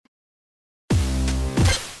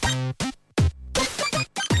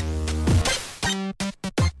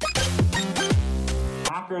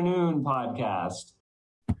Hacker Noon podcast.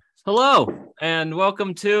 Hello, and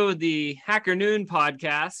welcome to the Hacker Noon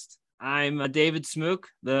podcast. I'm David Smook,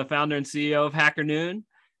 the founder and CEO of Hacker Noon.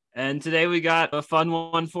 And today we got a fun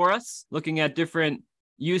one for us, looking at different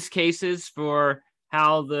use cases for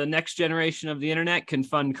how the next generation of the internet can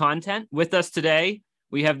fund content. With us today,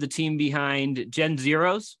 we have the team behind Gen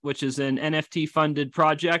Zeros, which is an NFT-funded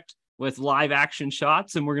project with live action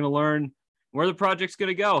shots. And we're going to learn where the project's going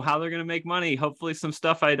to go, how they're going to make money, hopefully some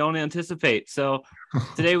stuff I don't anticipate. So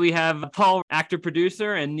today we have Paul, actor,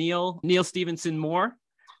 producer, and Neil Stevenson Moore.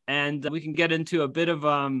 And we can get into a bit of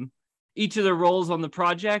each of their roles on the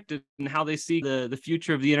project and how they see the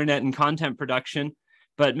future of the internet and content production.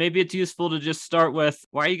 But maybe it's useful to just start with,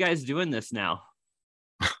 why are you guys doing this now?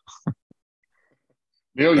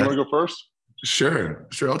 Neil, you want to go first? Sure.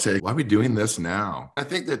 I'll take. Why are we doing this now? I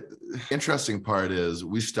think that the interesting part is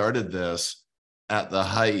we started this at the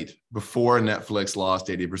height before Netflix lost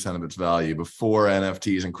 80% of its value, before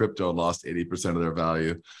NFTs and crypto lost 80% of their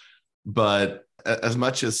value. But as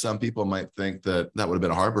much as some people might think that would have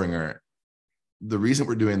been a harbinger, the reason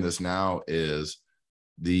we're doing this now is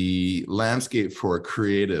the landscape for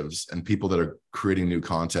creatives and people that are creating new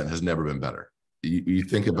content has never been better. You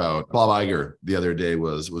think about Bob Iger the other day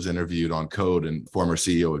was interviewed on Code, and former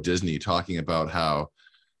CEO of Disney, talking about how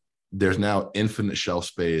there's now infinite shelf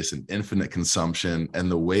space and infinite consumption, and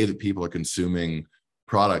the way that people are consuming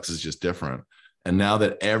products is just different. And now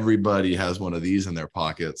that everybody has one of these in their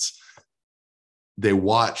pockets, they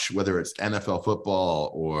watch, whether it's NFL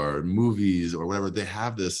football or movies or whatever, they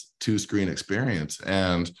have this two-screen experience.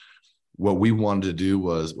 And what we wanted to do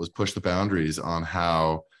was push the boundaries on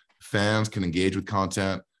how fans can engage with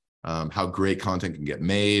content, how great content can get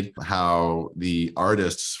made, how the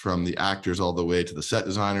artists, from the actors all the way to the set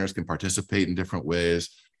designers, can participate in different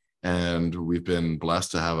ways. And we've been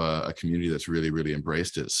blessed to have a community that's really, really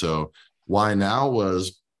embraced it. So why now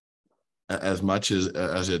was, as much as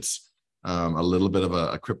it's a little bit of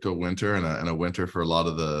a crypto winter and a winter for a lot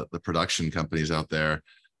of the production companies out there,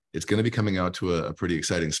 it's going to be coming out to a pretty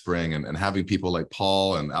exciting spring, and having people like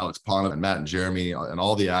Paul and Alex Ponna and Matt and Jeremy and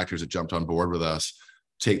all the actors that jumped on board with us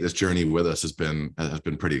take this journey with us has been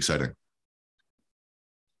pretty exciting.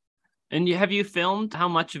 And have you filmed how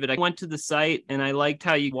much of it? I went to the site and I liked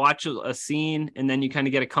how you watch a scene and then you kind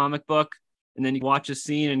of get a comic book and then you watch a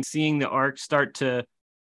scene and seeing the arc start to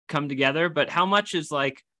come together. But how much is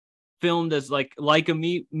like filmed as like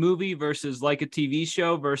a movie versus like a TV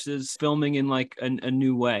show versus filming in like a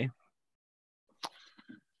new way?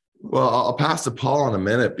 Well, I'll pass to Paul in a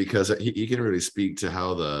minute because he can really speak to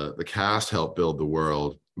how the cast helped build the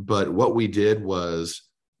world. But what we did was,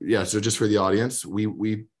 so just for the audience,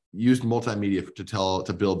 we used multimedia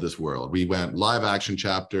to build this world. We went live action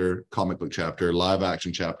chapter, comic book chapter, live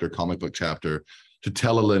action chapter, comic book chapter, to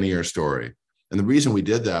tell a linear story. And the reason we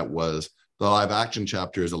did that was the live action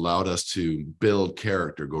chapters allowed us to build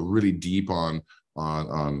character, go really deep on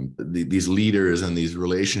these leaders and these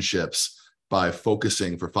relationships by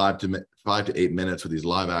focusing for 5 to 8 minutes with these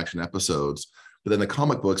live action episodes. But then the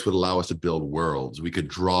comic books would allow us to build worlds. We could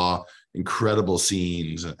draw incredible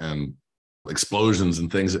scenes and explosions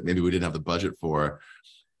and things that maybe we didn't have the budget for.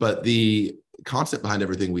 But the concept behind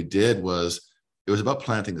everything we did it was about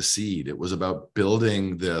planting the seed. It was about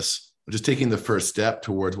building this, just taking the first step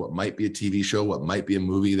towards what might be a TV show, what might be a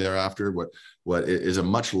movie thereafter, what is a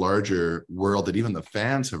much larger world that even the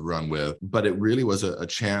fans have run with. But it really was a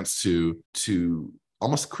chance to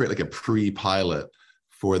almost create like a pre-pilot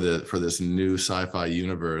for this new sci-fi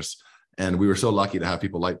universe. And we were so lucky to have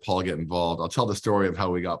people like Paul get involved. I'll tell the story of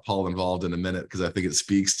how we got Paul involved in a minute, because I think it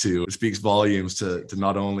speaks volumes to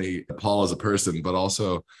not only Paul as a person, but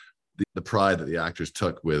also the pride that the actors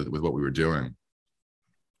took with what we were doing.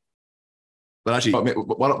 But actually,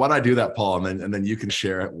 why don't I do that, Paul, and then you can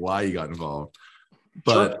share why you got involved.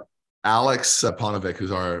 But sure. Alex Ponovic,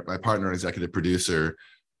 who's my partner and executive producer,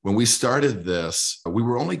 when we started this, we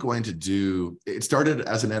were only going to do, it started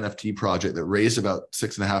as an NFT project that raised about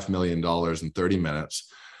 $6.5 million in 30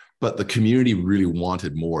 minutes. But the community really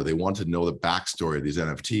wanted more. They wanted to know the backstory of these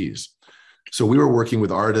NFTs. So we were working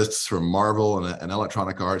with artists from Marvel and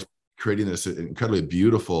Electronic Arts, creating this incredibly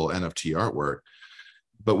beautiful NFT artwork.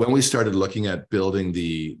 But when we started looking at building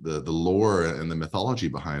the lore and the mythology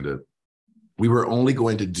behind it, we were only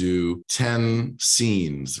going to do 10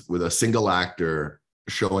 scenes with a single actor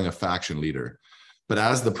showing a faction leader. But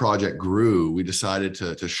as the project grew, we decided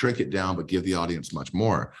to shrink it down, but give the audience much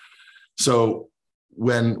more. So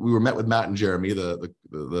when we were met with Matt and Jeremy,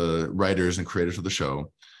 the writers and creators of the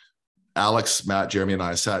show, Alex, Matt, Jeremy, and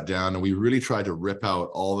I sat down and we really tried to rip out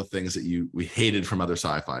all the things that we hated from other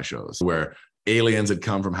sci-fi shows, where aliens had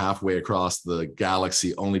come from halfway across the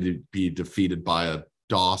galaxy only to be defeated by a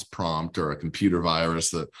DOS prompt or a computer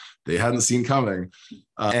virus that they hadn't seen coming.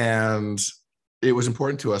 And it was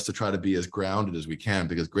important to us to try to be as grounded as we can,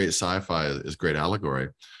 because great sci-fi is great allegory.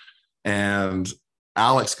 And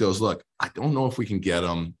Alex goes, look, I don't know if we can get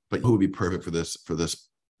him, but who would be perfect for this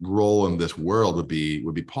role in this world would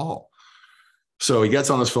be Paul. So he gets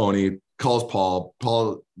on his phone, he calls Paul.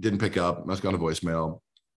 Paul didn't pick up, must have gone to voicemail.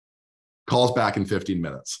 Calls back in 15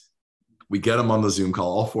 minutes. We get him on the Zoom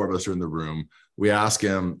call. All four of us are in the room. We ask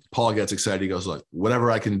him, Paul gets excited. He goes, look, whatever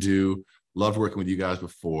I can do, loved working with you guys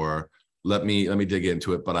before. Let me dig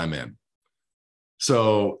into it, but I'm in.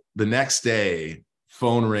 So the next day,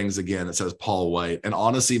 phone rings again. It says Paul White. And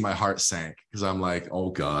honestly, my heart sank because I'm like, oh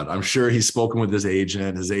God, I'm sure he's spoken with his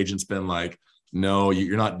agent. His agent's been like, no,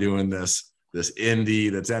 you're not doing this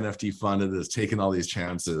indie that's NFT funded, that's taking all these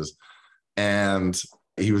chances. And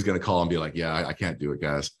he was going to call and be like, yeah, I can't do it,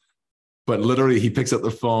 guys. But literally he picks up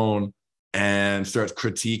the phone and starts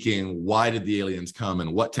critiquing why did the aliens come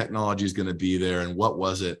and what technology is going to be there and what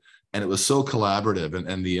was it. And it was so collaborative,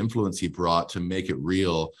 and the influence he brought to make it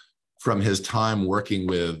real from his time working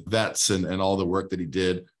with vets and all the work that he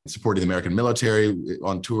did supporting the American military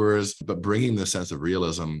on tours, but bringing the sense of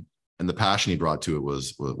realism and the passion he brought to it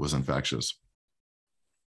was infectious.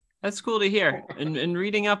 That's cool to hear. And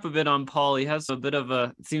reading up a bit on Paul, he has a bit of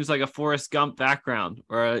it seems like a Forrest Gump background,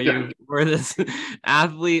 where this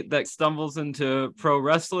athlete that stumbles into pro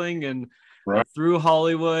wrestling and through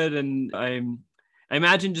Hollywood. And I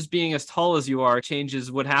imagine just being as tall as you are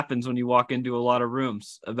changes what happens when you walk into a lot of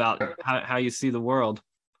rooms about how you see the world.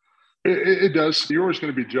 It does. You're always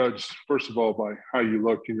going to be judged, first of all, by how you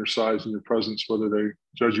look and your size and your presence, whether they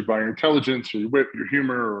judge you by your intelligence or your wit, your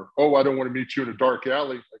humor, or, oh, I don't want to meet you in a dark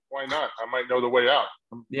alley. Like, why not? I might know the way out.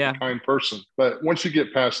 I'm a kind person. But once you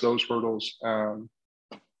get past those hurdles,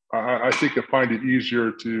 I think I find it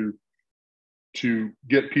easier to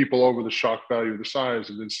get people over the shock value of the size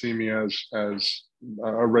and then see me as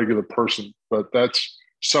a regular person. But that's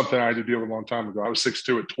something I had to deal with a long time ago. I was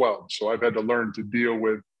 6'2" at 12. So I've had to learn to deal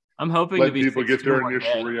with I'm hoping let to be people get their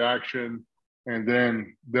initial reaction, and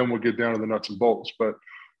then we'll get down to the nuts and bolts. But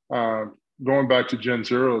going back to Gen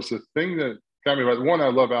Zeros, the thing that got me about one, I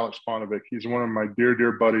love Alex Ponovic. He's one of my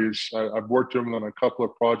dear buddies. I've worked with him on a couple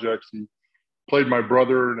of projects. He played my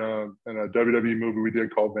brother in a WWE movie we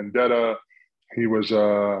did called Vendetta. He was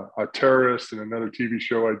a terrorist in another TV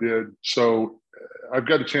show I did. So I've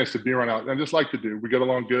got a chance to be around Alex. I just like to do. We get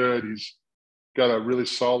along good. He's got a really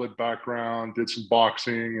solid background, did some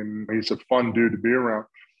boxing, and he's a fun dude to be around.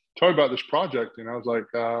 Told me about this project, and I was like,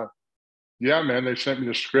 yeah, man, they sent me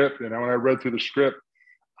the script. And when I read through the script,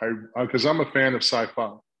 because I'm a fan of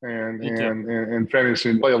sci-fi and fantasy,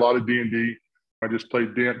 and play a lot of D&D. I just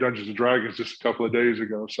played Dungeons and Dragons just a couple of days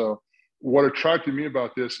ago. So what attracted me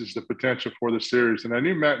about this is the potential for the series. And I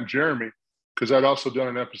knew Matt and Jeremy because I'd also done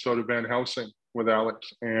an episode of Van Helsing with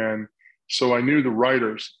Alex. And so I knew the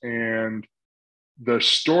writers, and the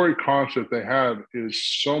story concept they have is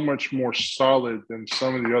so much more solid than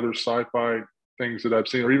some of the other sci-fi things that I've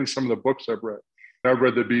seen, or even some of the books I've read. I've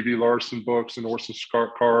read the B.V. Larson books and Orson Scott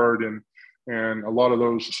Card and a lot of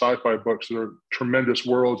those sci-fi books that are tremendous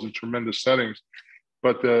worlds and tremendous settings.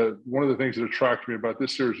 But one of the things that attracted me about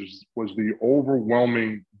this series was the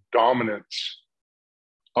overwhelming dominance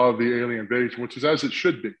of the alien invasion, which is as it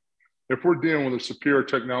should be. If we're dealing with a superior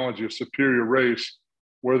technology, a superior race,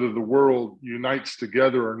 whether the world unites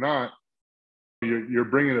together or not, you're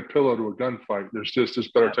bringing a pillow to a gunfight. There's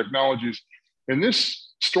just better technologies. And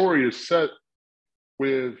this story is set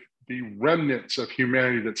with the remnants of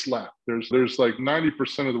humanity that's left. There's like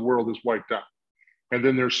 90% of the world is wiped out. And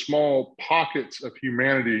then there's small pockets of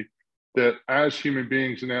humanity that as human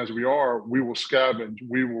beings and as we are, we will scavenge.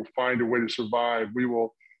 We will find a way to survive. We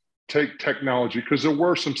will take technology, because there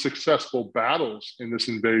were some successful battles in this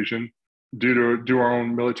invasion due to our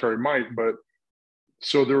own military might. But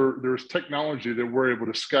so there's technology that we're able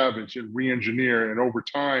to scavenge and re-engineer. And over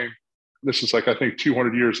time, this is like, I think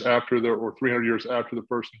 200 years after or 300 years after the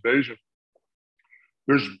first invasion,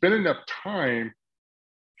 there's been enough time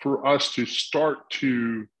for us to start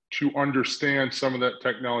to understand some of that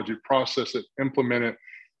technology, process it, implement it.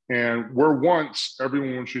 And where once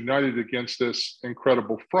everyone was united against this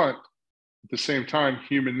incredible front, at the same time,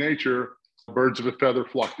 human nature, birds of a feather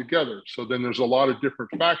flock together. So then there's a lot of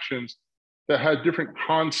different factions that had different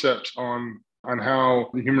concepts on how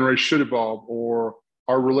the human race should evolve, or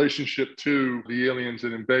our relationship to the aliens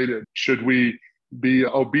that invaded. Should we be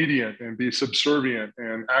obedient and be subservient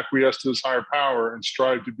and acquiesce to this higher power and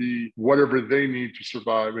strive to be whatever they need to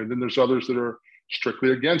survive? And then there's others that are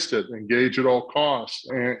strictly against it, engage at all costs.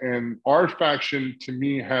 And our faction, to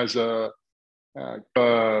me, has a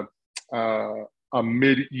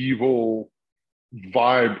medieval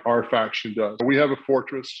vibe. Our faction does. We have a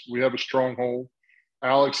fortress. We have a stronghold.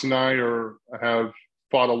 Alex and I have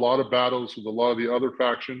fought a lot of battles with a lot of the other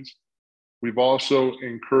factions. We've also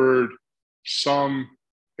incurred some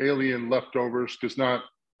alien leftovers, because not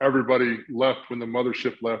everybody left when the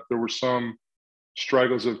mothership left. There were some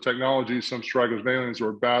straggles of technology, some straggles of aliens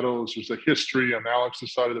or battles. There's a history on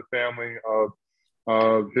Alex's side of the family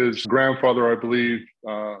of his grandfather, I believe,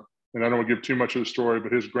 and I don't want to give too much of the story,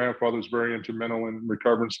 but his grandfather is very into mental and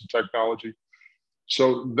recovery and technology.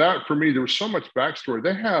 So that, for me, there was so much backstory.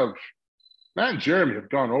 Matt and Jeremy have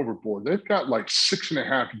gone overboard. They've got like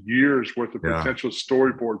 6.5 years worth of potential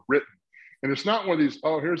storyboard written. And it's not one of these,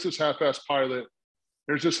 oh, here's this half-ass pilot.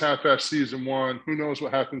 Here's this half-ass season 1. Who knows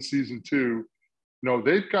what happens season 2? No,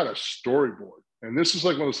 they've got a storyboard. And this is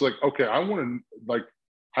like one of those, like, okay, I want to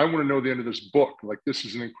know the end of this book. Like, this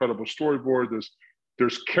is an incredible storyboard.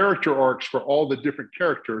 There's character arcs for all the different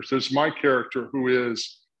characters. There's my character, who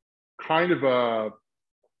is kind of a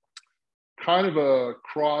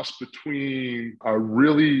cross between a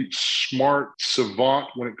really smart savant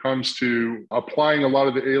when it comes to applying a lot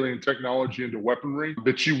of the alien technology into weaponry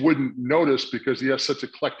that you wouldn't notice because he has such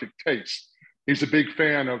eclectic taste. He's a big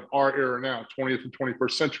fan of our era now, 20th and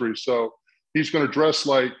 21st century. So he's going to dress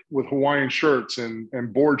like with Hawaiian shirts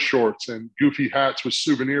and board shorts and goofy hats with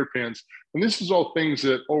souvenir pins. And this is all things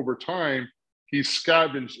that over time he's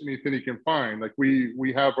scavenged anything he can find. Like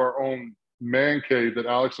we have our own man cave that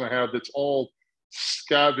Alex and I have that's all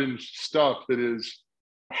scavenged stuff that is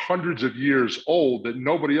hundreds of years old that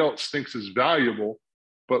nobody else thinks is valuable,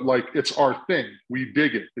 but like it's our thing. We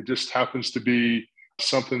dig it. It just happens to be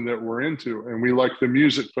something that we're into, and we like the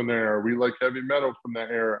music from there. We like heavy metal from that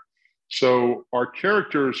era. So our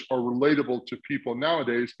characters are relatable to people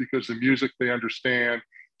nowadays because the music they understand,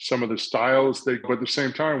 some of the styles but at the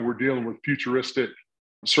same time we're dealing with futuristic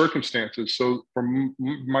circumstances. So for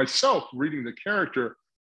myself reading the character,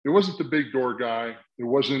 it wasn't the big door guy. It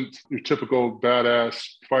wasn't your typical badass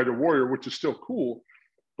fighter warrior, which is still cool,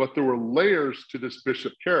 but there were layers to this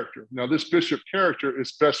Bishop character. Now this Bishop character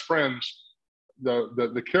is best friends.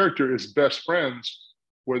 The character is best friends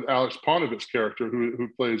with Alex Ponovic's character who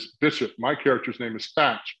plays Bishop. My character's name is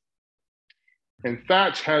Thatch. And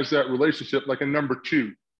Thatch has that relationship like a number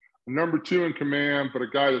two in command, but a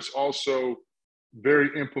guy that's also very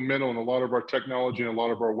implemental in a lot of our technology and a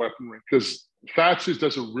lot of our weaponry. Because Thatch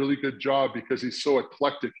does a really good job because he's so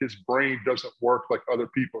eclectic. His brain doesn't work like other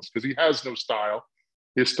people's because he has no style.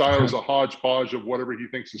 His style is a hodgepodge of whatever he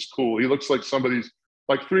thinks is cool. He looks like somebody's,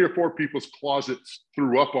 like 3 or 4 people's closets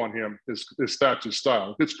threw up on him, is Thatch's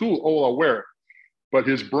style. If it's cool, oh, I'll wear it. But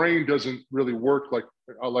his brain doesn't really work like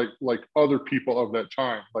other people of that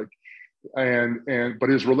time. But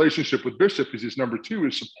his relationship with Bishop is his number 2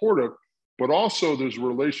 is supportive, but also there's a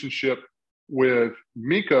relationship with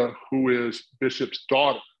Mika, who is Bishop's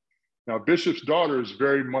daughter. Now, Bishop's daughter is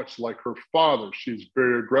very much like her father. She's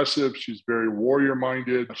very aggressive. She's very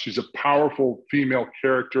warrior-minded. She's a powerful female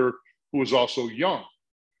character who is also young.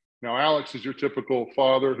 Now, Alex is your typical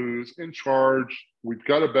father who's in charge. We've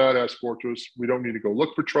got a badass fortress. We don't need to go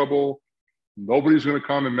look for trouble. Nobody's going to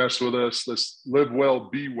come and mess with us. Let's live well,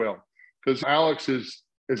 be well. Because Alex is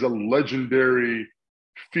a legendary,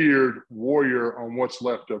 feared warrior on what's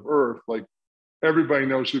left of Earth. Like, everybody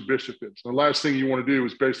knows who Bishop is. The last thing you want to do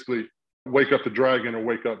is basically wake up the dragon or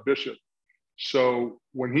wake up Bishop. So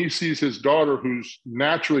when he sees his daughter, who's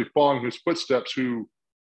naturally following his footsteps, who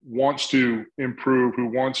wants to improve, who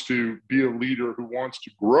wants to be a leader, who wants to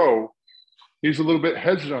grow, he's a little bit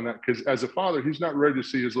hesitant on that because as a father, he's not ready to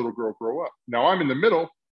see his little girl grow up. Now I'm in the middle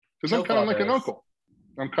because I'm kind of like an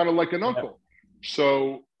uncle.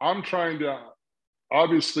 So I'm trying to,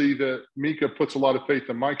 obviously that Mika puts a lot of faith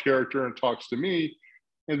in my character and talks to me.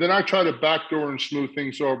 And then I try to backdoor and smooth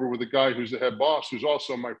things over with a guy who's the head boss, who's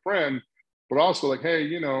also my friend, but also like, hey,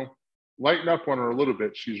 lighten up on her a little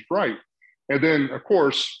bit. She's right. And then, of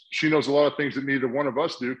course, she knows a lot of things that neither one of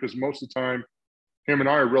us do, because most of the time, him and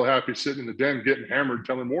I are real happy sitting in the den, getting hammered,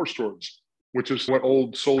 telling war stories, which is what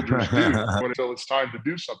old soldiers do until it's time to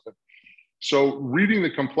do something. So reading the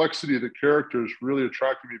complexity of the characters really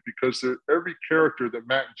attracted me because every character that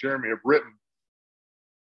Matt and Jeremy have written,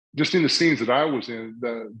 just in the scenes that I was in,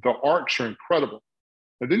 the arcs are incredible.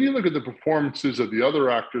 And then you look at the performances of the other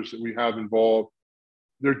actors that we have involved.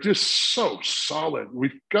 They're just so solid.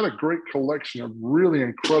 We've got a great collection of really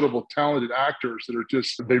incredible, talented actors that are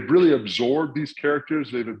they've really absorbed these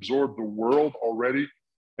characters. They've absorbed the world already.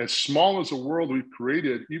 as small as the world we've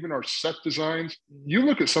created, even our set designs, you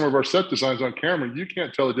look at some of our set designs on camera, you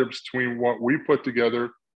can't tell the difference between what we put together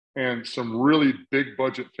and some really big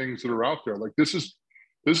budget things that are out there. Like this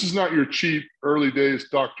is not your cheap early days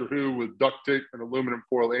Doctor Who with duct tape and aluminum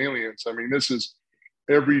foil aliens. I mean, this is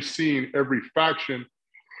every scene, every faction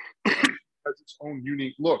has its own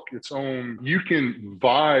unique look, its own, you can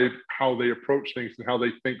vibe how they approach things and how they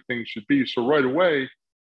think things should be. So right away,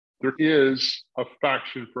 there is a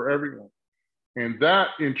faction for everyone. And that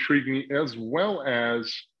intrigued me, as well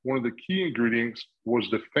as one of the key ingredients was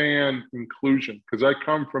the fan inclusion, because I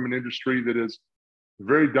come from an industry that is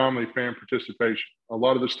very dominantly fan participation. A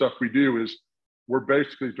lot of the stuff we do is we're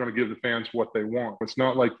basically trying to give the fans what they want. It's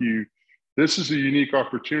not like this is a unique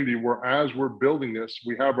opportunity where as we're building this,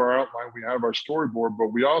 we have our outline, we have our storyboard,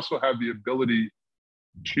 but we also have the ability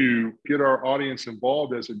to get our audience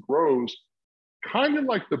involved as it grows. Kind of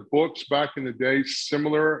like the books back in the day,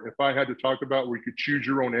 similar, if I had to talk about where you could choose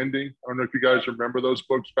your own ending. I don't know if you guys remember those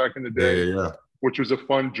books back in the day, Yeah. Which was a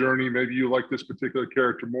fun journey. Maybe you like this particular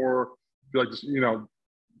character more. You like this,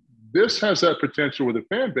 this has that potential with a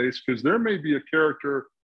fan base because there may be a character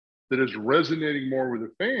that is resonating more with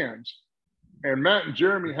the fans. And Matt and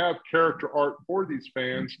Jeremy have character art for these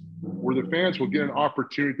fans where the fans will get an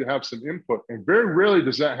opportunity to have some input. And very rarely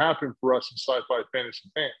does that happen for us in sci-fi fantasy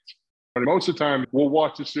fans. And most of the time, we'll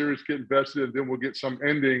watch the series, get invested, and then we'll get some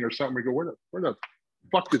ending or something. We go, where the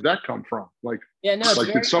fuck did that come from? Like, Yeah, no.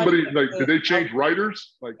 like did somebody did they change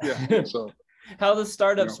writers? Like, yeah. So how the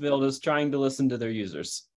startups build is trying to listen to their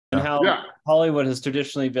users, and how Yeah. Hollywood has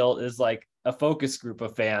traditionally built is like a focus group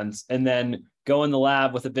of fans, and then go in the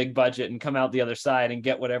lab with a big budget and come out the other side and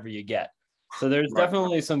get whatever you get. So there's Right.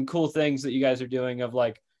 definitely some cool things that you guys are doing of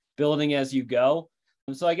like building as you go.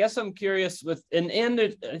 So I guess I'm curious with,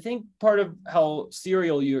 I think part of how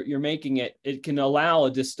serial you're making it can allow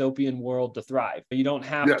a dystopian world to thrive. You don't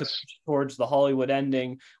have to push towards the Hollywood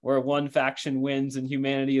ending where one faction wins and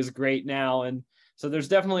humanity is great now. And so there's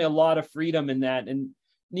definitely a lot of freedom in that. And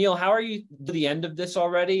Neil, how are you to the end of this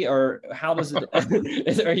already? Or how does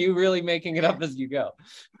it, are you really making it up as you go?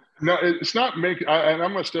 No, it's not making, and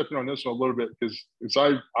I'm going to step in on this one a little bit because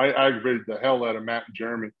I aggravated the hell out of Matt and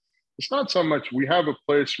Jeremy. It's not so much we have a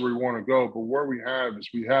place where we want to go, but where we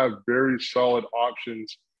have very solid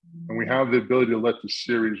options and we have the ability to let the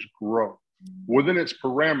series grow within its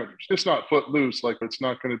parameters. It's not footloose, like it's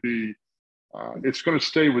not going to be, it's going to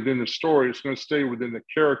stay within the story. It's going to stay within the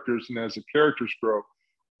characters and as the characters grow.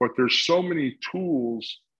 But there's so many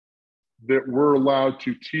tools that we're allowed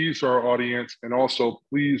to tease our audience and also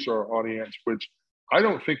please our audience, which I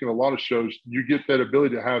don't think in a lot of shows you get that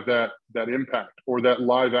ability to have that impact or that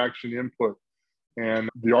live action input. And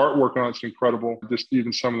the artwork on it's incredible, just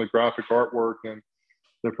even some of the graphic artwork and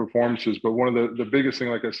the performances. But one of the biggest thing,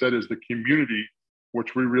 like I said, is the community,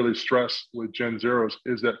 which we really stress with Gen Zeros,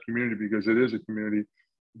 is that community because it is a community.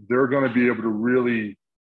 They're going to be able to really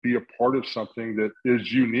be a part of something that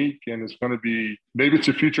is unique and it's going to be, maybe it's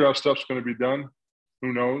the future how stuff's going to be done.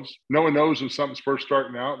 Who knows? No one knows when something's first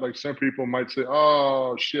starting out. Like some people might say,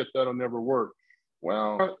 oh, shit, that'll never work.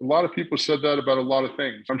 Well, a lot of people said that about a lot of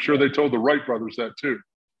things. I'm sure they told the Wright brothers that too.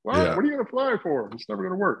 Well, What are you going to fly for? It's never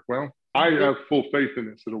going to work. Well, I have full faith in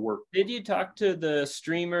this. It'll work. Did you talk to the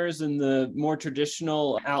streamers and the more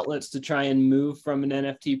traditional outlets to try and move from an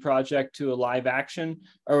NFT project to a live action?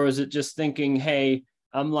 Or was it just thinking, hey,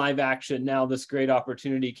 I'm live action. Now this great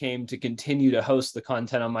opportunity came to continue to host the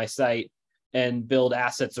content on my site and build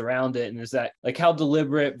assets around it? And is that like how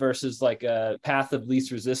deliberate versus like a path of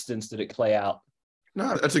least resistance did it play out?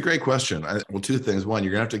 No, that's a great question. Well, two things. One,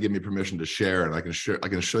 you're gonna have to give me permission to share, and I can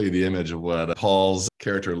show you the image of what Paul's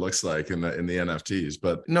character looks like in the NFTs.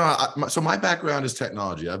 But no, so my background is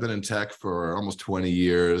technology. I've been in tech for almost 20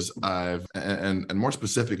 years. And more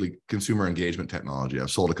specifically, consumer engagement technology.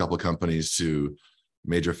 I've sold a couple of companies to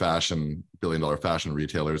major billion-dollar fashion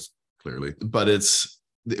retailers, clearly. But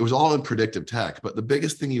it was all in predictive tech. But the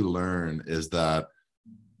biggest thing you learn is that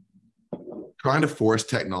trying to force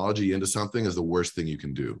technology into something is the worst thing you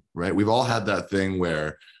can do, right? We've all had that thing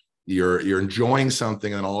where you're enjoying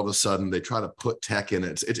something and all of a sudden they try to put tech in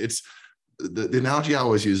it. It's the analogy I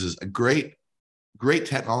always use is a great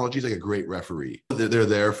technology is like a great referee. They're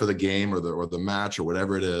there for the game or the match or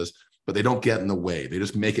whatever it is, but they don't get in the way. They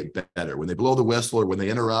just make it better. When they blow the whistle or when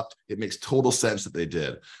they interrupt, it makes total sense that they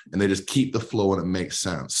did. And they just keep the flow and it makes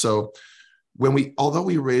sense. So although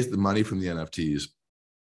we raised the money from the NFTs,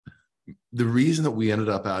 the reason that we ended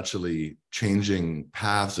up actually changing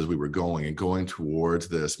paths as we were going and going towards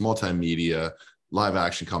this multimedia live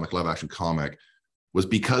action comic was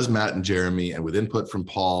because Matt and Jeremy, and with input from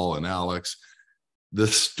Paul and Alex, the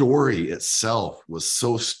story itself was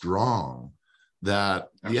so strong that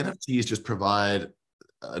the NFTs just provide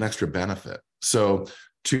an extra benefit. So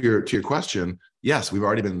to your question, yes, we've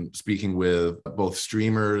already been speaking with both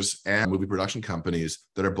streamers and movie production companies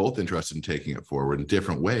that are both interested in taking it forward in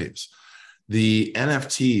different ways. The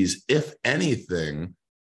NFTs, if anything,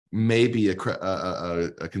 may be a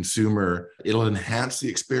consumer, it'll enhance the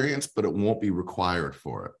experience, but it won't be required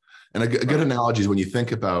for it. And a good analogy is when you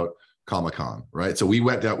think about Comic-Con, right? So we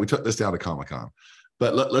took this down to Comic-Con,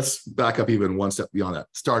 but let's back up even one step beyond that.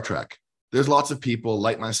 Star Trek. There's lots of people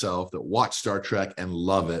like myself that watch Star Trek and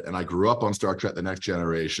love it. And I grew up on Star Trek: The Next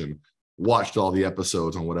Generation, watched all the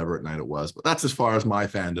episodes on whatever night it was, but that's as far as my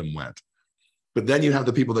fandom went. But then you have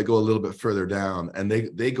the people that go a little bit further down, and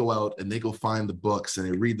they go out and they go find the books and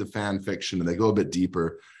they read the fan fiction and they go a bit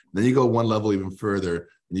deeper. Then you go one level even further,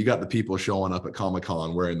 and you got the people showing up at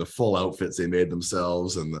Comic-Con wearing the full outfits they made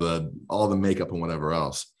themselves and all the makeup and whatever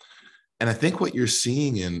else. And I think what you're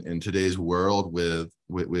seeing in today's world with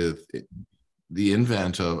the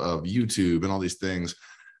invent of YouTube and all these things,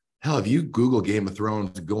 hell, if you Google Game of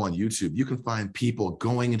Thrones and go on YouTube, you can find people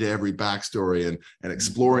going into every backstory and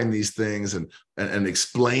exploring these things and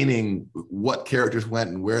explaining what characters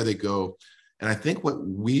went and where they go. And I think what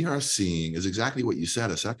we are seeing is exactly what you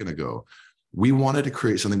said a second ago. We wanted to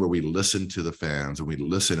create something where we listen to the fans and we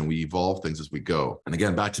listen and we evolve things as we go. And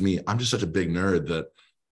again, back to me, I'm just such a big nerd that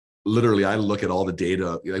literally I look at all the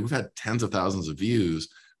data. Like, we've had tens of thousands of views,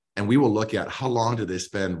 and we will look at how long did they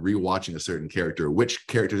spend rewatching a certain character, which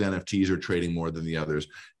characters' NFTs are trading more than the others.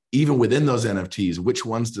 Even within those NFTs, which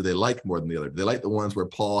ones do they like more than the other? Do they like the ones where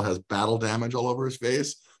Paul has battle damage all over his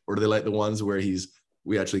face, or do they like the ones where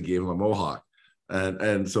we actually gave him a mohawk?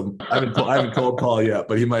 And so I haven't told Paul yet,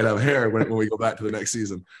 but he might have hair when we go back to the next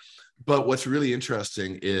season. But what's really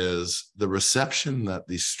interesting is the reception that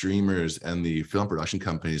the streamers and the film production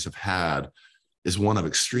companies have had is one of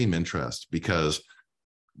extreme interest, because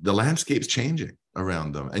the landscape's changing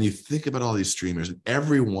around them. And you think about all these streamers, and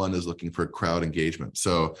everyone is looking for crowd engagement.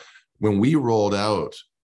 So when we rolled out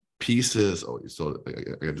pieces,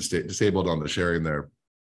 I got disabled on the sharing there.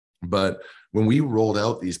 But when we rolled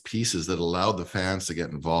out these pieces that allowed the fans to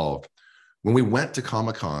get involved, when we went to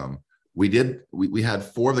Comic-Con, we had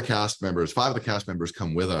 5 of the cast members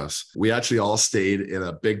come with us. We actually all stayed in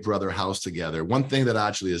a Big Brother house together. One thing that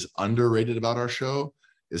actually is underrated about our show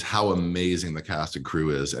is how amazing the cast and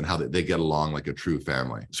crew is and how they get along like a true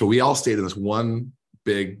family. So we all stayed in this one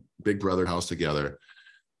Big Brother house together.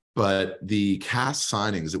 But the cast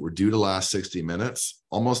signings that were due to last 60 minutes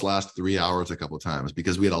almost last 3 hours a couple of times,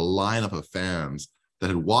 because we had a lineup of fans that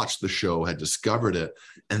had watched the show, had discovered it,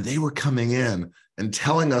 and they were coming in and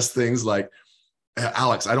telling us things like,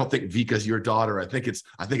 Alex, I don't think Vika's your daughter. I think it's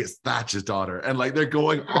Thatch's daughter. And like, they're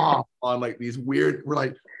going off on like these weird, we're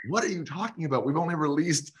like, what are you talking about? We've only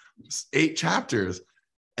released 8 chapters.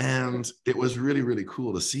 And it was really, really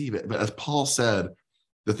cool to see. But as Paul said,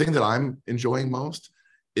 the thing that I'm enjoying most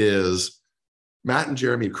is Matt and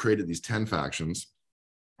Jeremy have created these 10 factions.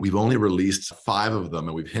 We've only released 5 of them,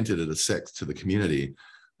 and we've hinted at a 6th to the community.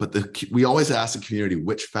 But we always ask the community,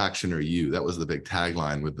 which faction are you? That was the big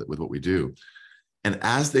tagline with what we do. And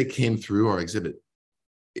as they came through our exhibit,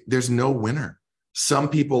 there's no winner. Some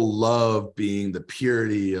people love being the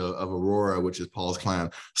purity of Aurora, which is Paul's clan.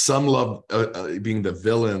 Some love being the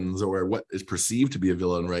villains, or what is perceived to be a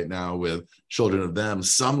villain right now with Children of Them.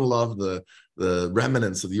 Some love the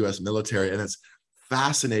remnants of the U.S. military. And it's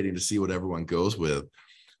fascinating to see what everyone goes with.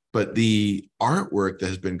 But the artwork that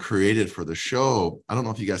has been created for the show, I don't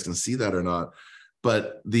know if you guys can see that or not,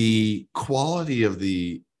 but the quality of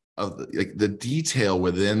the detail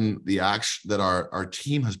within the action that our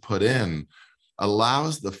team has put in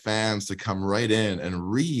allows the fans to come right in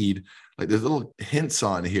and read. Like, there's little hints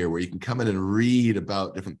on here where you can come in and read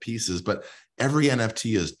about different pieces, but every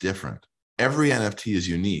NFT is different. Every NFT is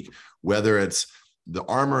unique, whether it's the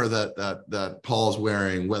armor that Paul's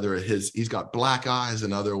wearing, whether he's got black eyes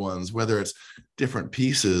and other ones, whether it's different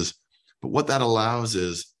pieces. But what that allows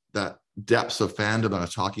is that depths of fandom I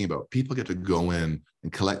was talking about. People get to go in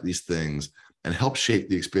and collect these things and help shape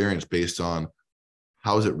the experience based on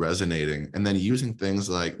how is it resonating. And then using things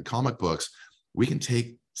like the comic books, we can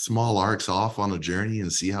take small arcs off on a journey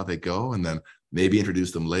and see how they go, and then maybe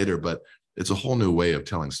introduce them later. But it's a whole new way of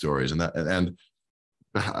telling stories. And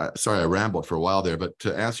sorry, I rambled for a while there, but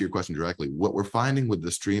to answer your question directly, what we're finding with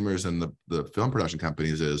the streamers and the film production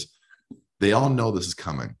companies is they all know this is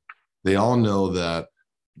coming. They all know that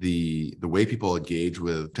the way people engage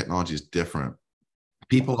with technology is different.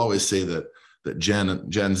 People always say that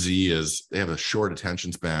Gen Z they have a short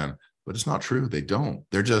attention span, but it's not true. They don't.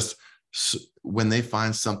 They're just when they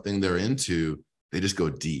find something they're into, they just go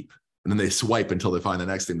deep. And then they swipe until they find the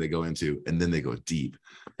next thing they go into, and then they go deep.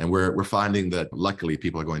 And we're finding that luckily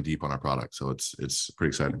people are going deep on our product. So it's pretty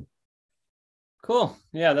exciting. Cool.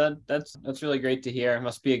 Yeah, that's really great to hear. It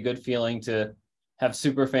must be a good feeling to have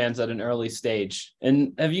super fans at an early stage.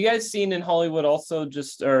 And have you guys seen in Hollywood also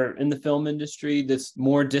or in the film industry, this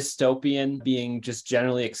more dystopian being just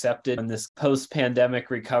generally accepted in this post-pandemic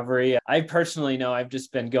recovery? I personally know I've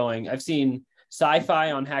seen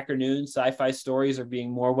sci-fi on Hacker Noon. Sci-fi stories are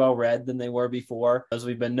being more well-read than they were before, as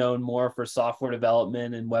we've been known more for software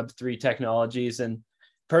development and Web3 technologies. And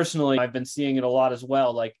personally, I've been seeing it a lot as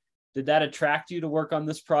well. Like, did that attract you to work on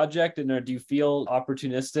this project? And do you feel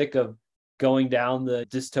opportunistic of going down the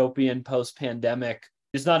dystopian post-pandemic?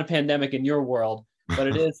 It's not a pandemic in your world, but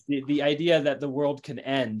it is the idea that the world can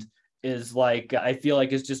end is like, I feel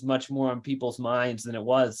like it's just much more on people's minds than it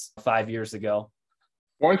was 5 years ago.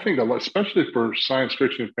 Well, I think especially for science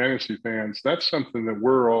fiction and fantasy fans, that's something that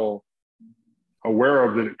we're all aware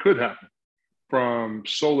of, that it could happen. From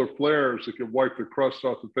solar flares that could wipe the crust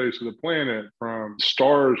off the face of the planet, from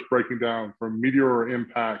stars breaking down, from meteor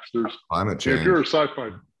impacts. There's climate change. If you're a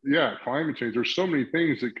sci-fi, climate change. There's so many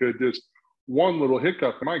things that could just one little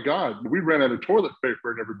hiccup. My God, we ran out of toilet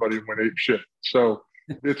paper and everybody went ape shit. So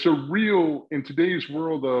it's a real, in today's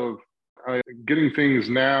world of getting things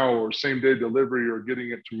now or same day delivery or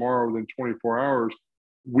getting it tomorrow within 24 hours,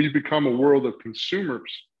 we become a world of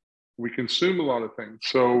consumers. We consume a lot of things.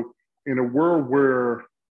 So in a world where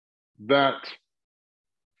that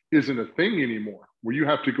isn't a thing anymore, where you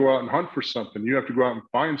have to go out and hunt for something, you have to go out and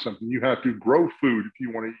find something, you have to grow food if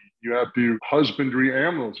you want to eat, you have to husbandry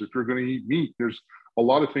animals if you're going to eat meat. There's a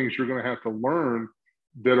lot of things you're going to have to learn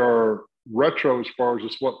that are retro as far as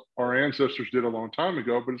it's what our ancestors did a long time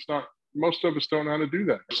ago, but it's not, most of us don't know how to do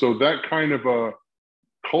that. So that kind of a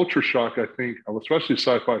culture shock, I think, especially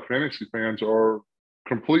sci-fi fantasy fans are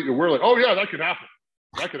completely aware, like, oh yeah, that could happen.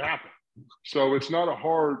 That could happen. So it's not a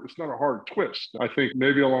hard twist. I think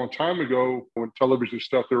maybe a long time ago when television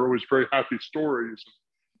stuff, there were always very happy stories.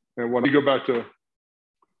 And when you go back to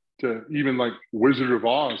even like Wizard of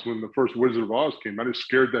Oz, when the first Wizard of Oz came out, it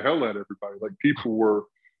scared the hell out of everybody. Like people were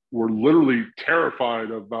literally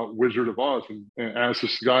terrified about Wizard of Oz. And as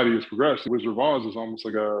society has progressed, Wizard of Oz is almost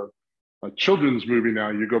like a children's movie now.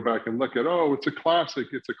 You go back and look at, oh, it's a classic.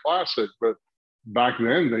 But back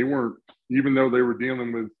then they weren't, even though they were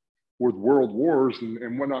dealing with world wars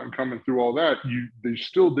and whatnot and coming through all that, they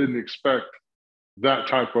still didn't expect that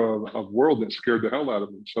type of world that scared the hell out of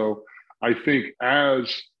them. So I think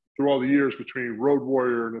as through all the years between Road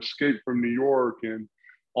Warrior and Escape from New York and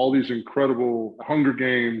all these incredible Hunger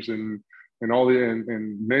Games and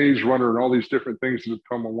Maze Runner and all these different things that have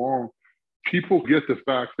come along, people get the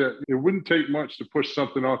fact that it wouldn't take much to push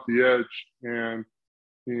something off the edge and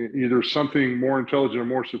either something more intelligent or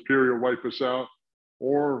more superior wipe us out,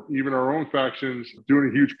 or even our own factions doing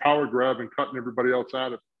a huge power grab and cutting everybody else out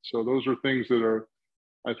of it. So those are things that are,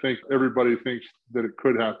 I think everybody thinks that it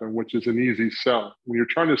could happen, which is an easy sell. When you're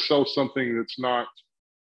trying to sell something that's not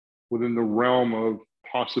within the realm of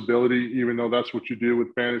possibility, even though that's what you do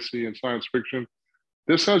with fantasy and science fiction,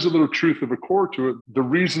 this has a little truth of a core to it. The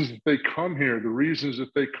reasons that they come here, the reasons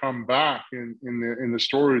that they come back in the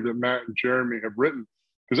story that Matt and Jeremy have written,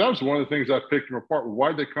 because that was one of the things I picked them apart.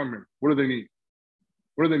 Why'd they come here? What do they need?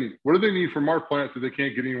 What do they need from our planet that they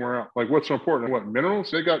can't get anywhere else? Like, what's so important? What,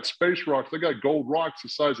 minerals? They got space rocks. They got gold rocks the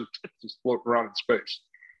size of Texas floating around in space.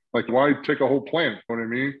 Like, why take a whole planet? You know what I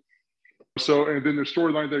mean? So, and then the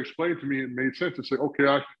storyline they explained to me, it made sense to say, okay,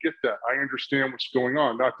 I can get that. I understand what's going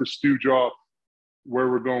on. Not to stooge off where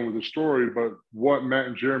we're going with the story, but what Matt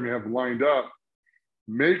and Jeremy have lined up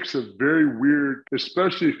makes a very weird,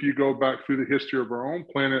 especially if you go back through the history of our own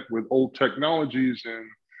planet with old technologies and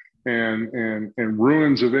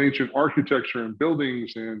ruins of ancient architecture and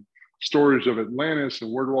buildings and stories of Atlantis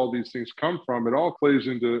and where do all these things come from. It all plays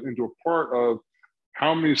into a part of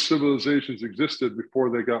how many civilizations existed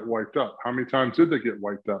before they got wiped out. How many times did they get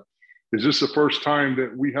wiped out? Is this the first time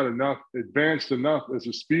that we had advanced enough as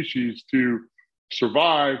a species to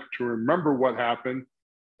survive, to remember what happened,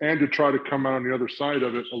 and to try to come out on the other side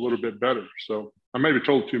of it a little bit better? So I maybe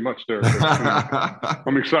told too much there, but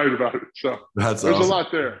I'm excited about it. So there's awesome. A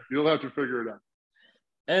lot there. You'll have to figure it out.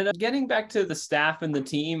 And getting back to the staff and the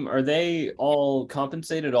team, are they all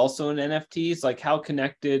compensated also in NFTs? Like, how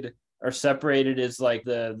connected or separated is like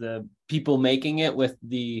the people making it with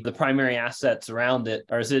the primary assets around it?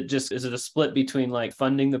 Or is it a split between like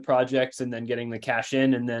funding the projects and then getting the cash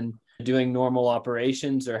in and then doing normal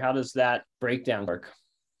operations? Or how does that breakdown work?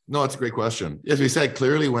 No, it's a great question. As we said,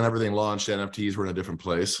 clearly when everything launched, NFTs were in a different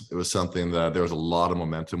place. It was something that there was a lot of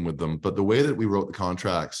momentum with them. But the way that we wrote the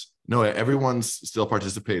contracts, no, everyone still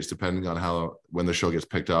participates depending on when the show gets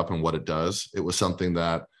picked up and what it does. It was something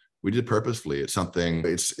that we did purposefully. It's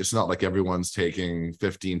not like everyone's taking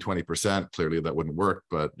 15, 20%. Clearly that wouldn't work,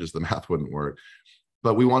 but just the math wouldn't work.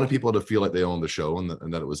 But we wanted people to feel like they owned the show and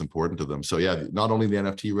that it was important to them. So yeah, not only the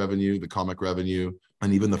NFT revenue, the comic revenue,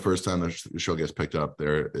 and even the first time the show gets picked up,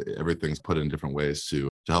 everything's put in different ways to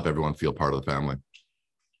help everyone feel part of the family.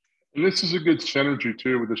 And this is a good synergy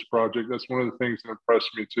too with this project. That's one of the things that impressed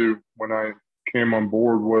me too when I came on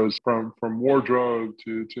board, was from wardrobe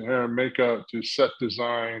to hair and makeup to set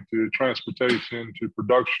design to transportation to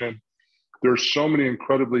production. There's so many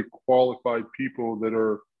incredibly qualified people that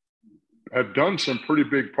have done some pretty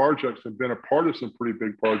big projects and been a part of some pretty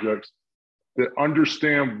big projects that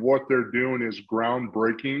understand what they're doing is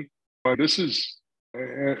groundbreaking. This is,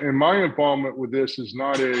 and my involvement with this is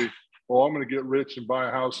not I'm going to get rich and buy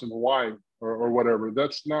a house in Hawaii or whatever.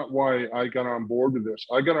 That's not why I got on board with this.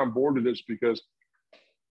 I got on board with this because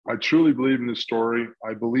I truly believe in this story.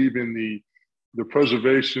 I believe in the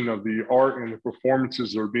preservation of the art and the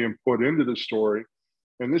performances that are being put into the story.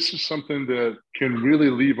 And this is something that can really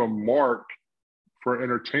leave a mark for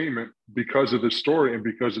entertainment because of the story and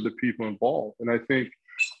because of the people involved. And I think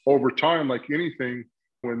over time, like anything,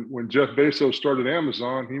 when Jeff Bezos started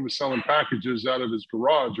Amazon, he was selling packages out of his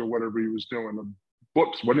garage or whatever he was doing.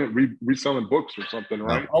 Books, wasn't it? Reselling books or something,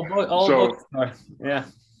 right? All bookstore. Yeah.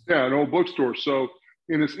 Yeah, an old bookstore. So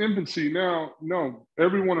in its infancy now, no,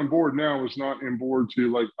 everyone on board now is not on board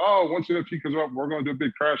to like, oh, once NFT comes up, we're going to do a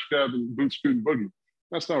big crash cab and boot, scoot, and boogie.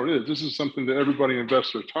 That's not what it is. This is something that everybody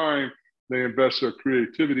invests their time, they invest their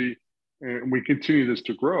creativity, and we continue this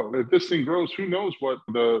to grow. If this thing grows, who knows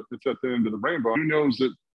it's at the end of the rainbow. Who knows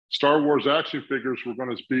that Star Wars action figures were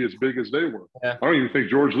going to be as big as they were. Yeah. I don't even think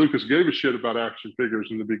George Lucas gave a shit about action figures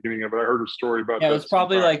in the beginning of it. I heard a story about that. Yeah, it was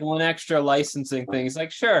probably like one extra licensing thing. He's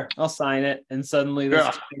like, sure, I'll sign it. And suddenly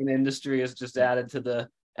this industry is just added to the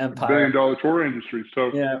empire. $1 billion toy industry.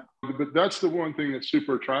 So, yeah. But that's the one thing that's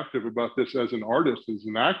super attractive about this as an artist, as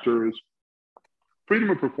an actor, is freedom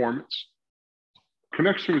of performance,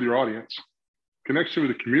 connection with your audience, connection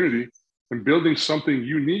with the community, and building something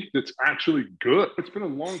unique that's actually good. It's been a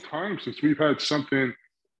long time since we've had something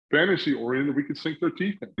fantasy oriented we could sink their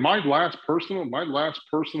teeth in. My last personal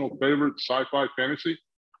favorite sci-fi fantasy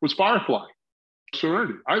was Firefly,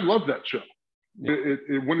 Serenity. I love that show. Yeah.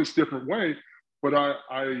 It went its different way, but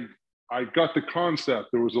I got the concept.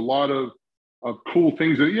 There was a lot of cool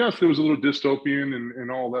things. And yes, there was a little dystopian and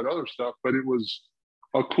all that other stuff, but it was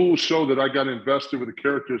a cool show that I got invested with the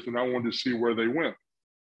characters and I wanted to see where they went.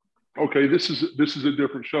 Okay, this is a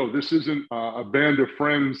different show. This isn't a band of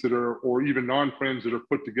friends that are, or even non-friends that are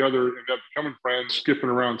put together and end up becoming friends skipping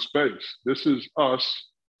around space. This is us.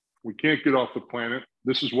 We can't get off the planet.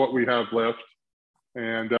 This is what we have left.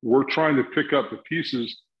 And we're trying to pick up the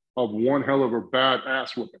pieces of one hell of a bad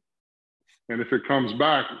ass whipping. And if it comes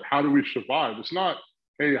back, how do we survive? It's not,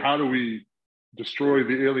 hey, how do we destroy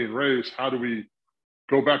the alien race? How do we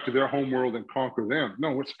go back to their home world and conquer them?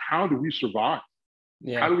 No, it's how do we survive?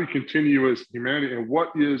 Yeah. How do we continue as humanity? And what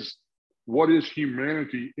is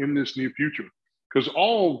humanity in this new future? Because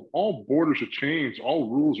all borders are changed, all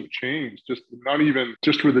rules are changed, just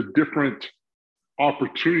with the different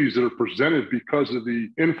opportunities that are presented because of the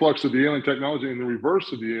influx of the alien technology and the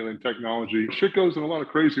reverse of the alien technology. Shit goes in a lot of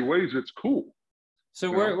crazy ways. It's cool. So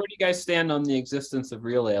where do you guys stand on the existence of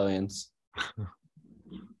real aliens?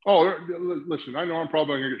 Oh, listen, I know I'm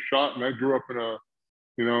probably going to get shot, and I grew up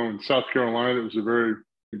in South Carolina. It was a very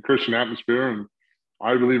Christian atmosphere, and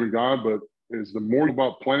I believe in God, but is the more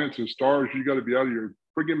about planets and stars, you got to be out of your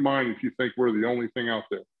friggin' mind if you think we're the only thing out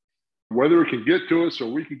there. Whether it can get to us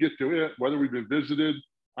or we can get to it, whether we've been visited,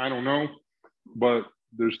 I don't know, but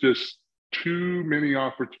there's just too many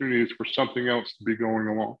opportunities for something else to be going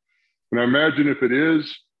along. And I imagine if it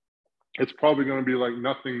is, it's probably going to be like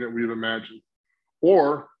nothing that we've imagined.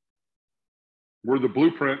 Or we're the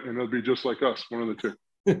blueprint and it'll be just like us, one of the two.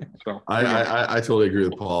 So I totally agree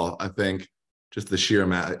with Paul. I think just the sheer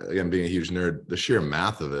math, again, being a huge nerd, the sheer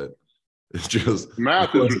math of it is just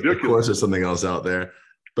math is ridiculous. Of course, there's something else out there.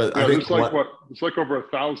 But yeah, I think it's like over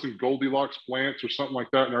 1,000 Goldilocks plants or something like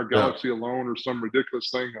that in our galaxy alone, or some ridiculous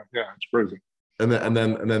thing. Yeah, it's crazy. And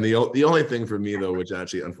then the only thing for me though, which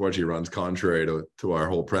actually unfortunately runs contrary to our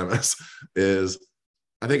whole premise, is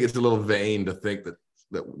I think it's a little vain to think that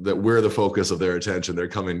that we're the focus of their attention. They're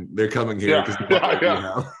coming here because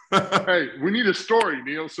Hey, we need a story,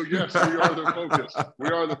 Neil. So yes, we are the focus. We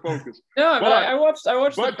are the focus. No, but I watched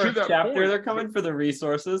the first chapter. Point, they're coming for the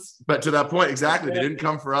resources. But to that point, exactly, they didn't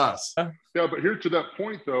come for us. Yeah, but here to that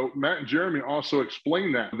point though, Matt and Jeremy also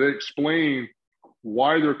explain that. They explain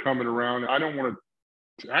why they're coming around. I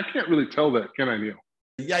can't really tell that, can I, Neil?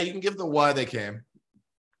 Yeah, you can give the why they came.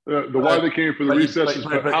 Why they came for the recesses,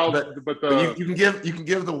 you can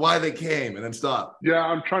give the why they came and then stop. Yeah,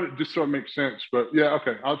 I'm trying to just so it makes sense. But yeah,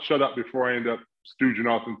 okay, I'll shut up before I end up stooging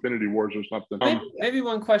off Infinity Wars or something. Maybe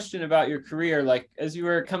one question about your career, like as you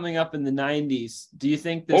were coming up in the 90s, do you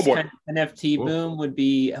think this kind of NFT boom would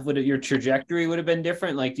your trajectory would have been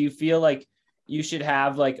different? Like, do you feel like you should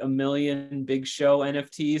have like 1 million Big Show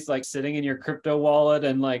NFTs like sitting in your crypto wallet,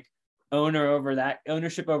 and like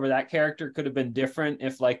ownership over that character could have been different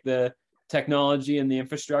if like the technology and the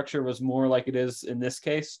infrastructure was more like it is in this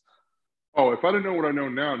case? Oh, if I didn't know what I know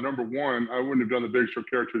now, number one, I wouldn't have done the Big Show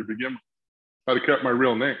character to begin with. I'd have kept my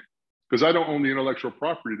real name because I don't own the intellectual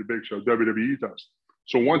property to Big Show. WWE does.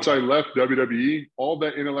 So once I left WWE, all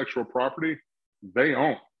that intellectual property they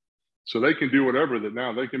own. So they can do whatever that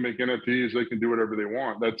now. They can make NFTs. They can do whatever they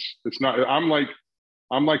want.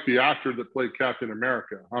 I'm like the actor that played Captain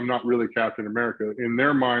America. I'm not really Captain America. In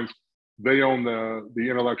their minds, they own the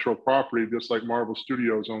intellectual property, just like Marvel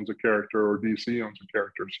Studios owns a character or DC owns a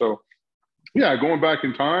character. So yeah, going back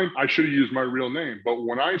in time, I should have used my real name. But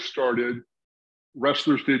when I started,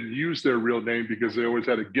 wrestlers didn't use their real name because they always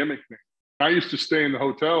had a gimmick name. I used to stay in the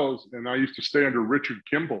hotels and I used to stay under Richard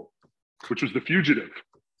Kimball, which was the Fugitive.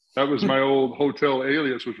 That was my old hotel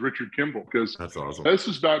alias, was Richard Kimball, because that's awesome. This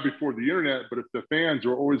is back before the internet. But if the fans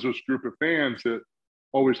are always those group of fans that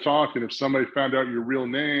always talk, and if somebody found out your real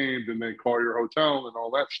name, then they call your hotel and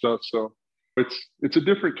all that stuff. So it's a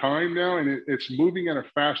different time now, and it's moving at a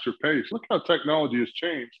faster pace. Look how technology has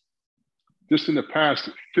changed just in the past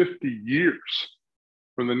 50 years,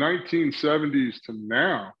 from the 1970s to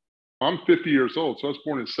now. I'm 50 years old, so I was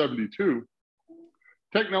born in 72.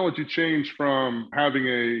 Technology changed from having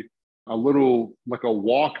a little, like a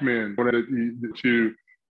Walkman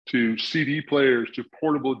to CD players, to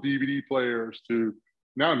portable DVD players, to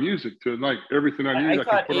now music, to like everything I need. I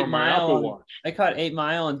can put on my Apple Watch. I caught 8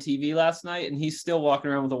 Mile on TV last night, and he's still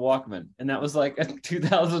walking around with a Walkman. And that was like a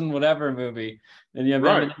 2000 whatever movie. And you have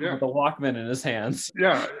with a Walkman in his hands.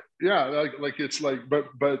 Yeah. Like it's like, but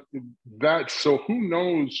that's, so who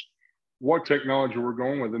knows what technology we're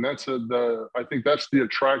going with. And that's I think that's the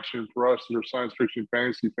attraction for us that are science fiction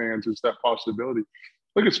fantasy fans, is that possibility.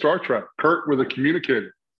 Look at Star Trek, Kirk with a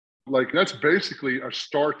communicator. Like that's basically a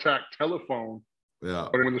StarTAC telephone. Yeah.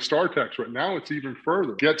 But when the StarTAC's right now, it's even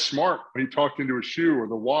further. Get Smart, when he talked into a shoe, or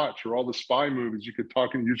the watch, or all the spy movies, you could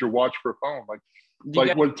talk and use your watch for a phone.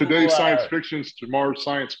 Like what today's science fiction is tomorrow's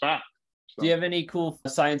science fact. Do you have any cool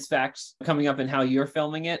science facts coming up in how you're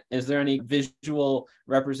filming it? Is there any visual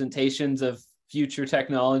representations of future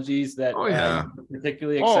technologies that you're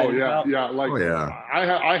particularly excited about?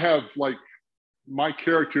 I have, like, my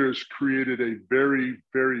character has created a very,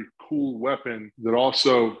 very cool weapon that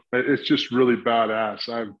also, it's just really badass.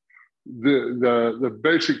 The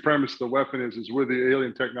basic premise of the weapon is with the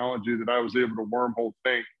alien technology that I was able to wormhole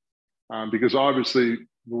think, because obviously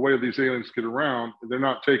the way these aliens get around, they're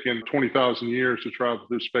not taking 20,000 years to travel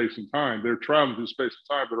through space and time. They're traveling through space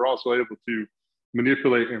and time, but they're also able to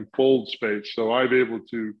manipulate and fold space. So I'm able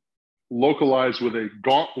to localize with a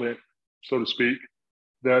gauntlet, so to speak,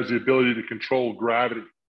 that has the ability to control gravity.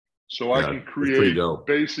 So I can create,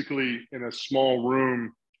 basically in a small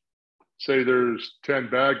room, say there's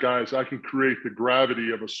 10 bad guys, I can create the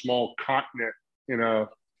gravity of a small continent in a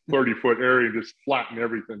 30-foot area and just flatten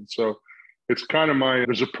everything. So it's kind of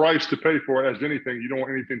there's a price to pay for it, as anything. You don't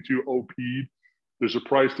want anything too OP'd. There's a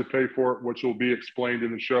price to pay for it, which will be explained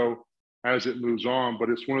in the show as it moves on. But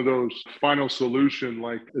it's one of those final solution,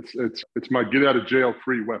 like it's my get out of jail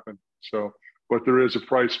free weapon. So, but there is a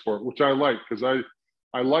price for it, which I like, because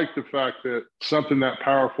I like the fact that something that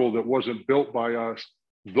powerful that wasn't built by us,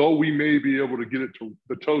 though we may be able to get it to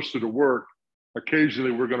the toaster to work,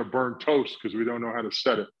 occasionally we're going to burn toast because we don't know how to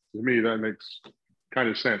set it. To me, that makes kind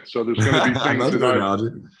of sense. So there's going to be things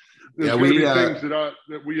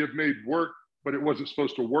that we have made work, but it wasn't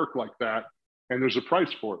supposed to work like that. And there's a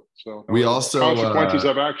price for it. So we also consequences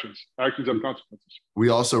have actions have consequences. We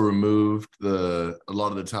also removed a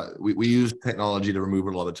lot of the time. We use technology to remove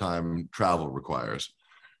a lot of the time travel requires.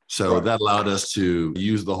 So that allowed us to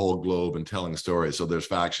use the whole globe in telling stories. So there's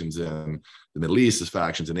factions in the Middle East, there's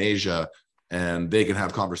factions in Asia. and they can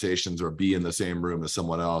have conversations or be in the same room as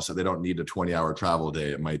someone else. So they don't need a 20-hour travel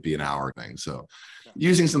day. It might be an hour thing. So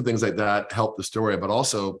using some things like that help the story, but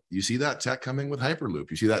also you see that tech coming with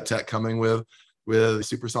Hyperloop. You see that tech coming with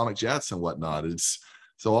supersonic jets and whatnot. It's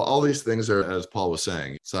so all these things are, as Paul was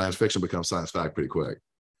saying, science fiction becomes science fact pretty quick.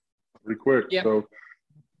 Pretty quick. Yeah. So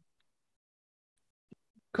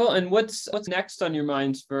Cool. And what's next on your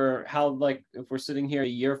minds for how, like, if we're sitting here a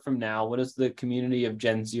year from now, what does the community of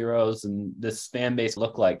Gen Zeros and this fan base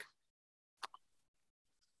look like?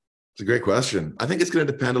 It's a great question. I think it's going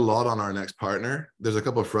to depend a lot on our next partner. There's a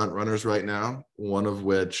couple of front runners right now, one of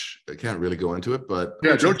which I can't really go into it, but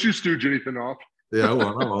yeah, don't you stooge anything off. Yeah, I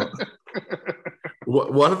won't.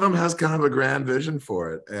 One of them has kind of a grand vision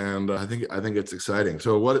for it, and I think it's exciting.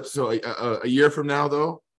 So a year from now,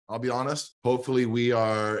 though, I'll be honest, hopefully we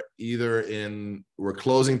are we're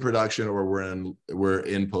closing production or we're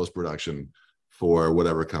in post-production for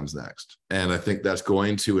whatever comes next. And I think that's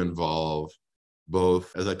going to involve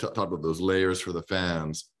both, as I talked about those layers for the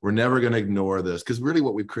fans. We're never going to ignore this, because really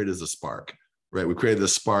what we've created is a spark, right? We created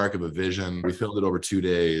this spark of a vision. We filmed it over 2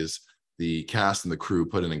 days. The cast and the crew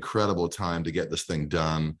put in incredible time to get this thing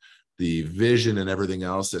done. The vision and everything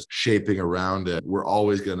else that's shaping around it, we're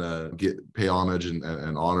always going to pay homage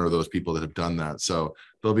and honor those people that have done that. So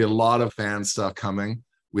there'll be a lot of fan stuff coming.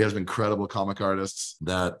 We have some incredible comic artists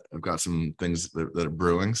that have got some things that are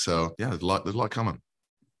brewing. So yeah, there's a lot coming.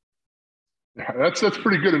 Yeah, that's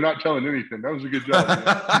pretty good at not telling anything. That was a good job.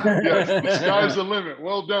 Yes, the sky's the limit.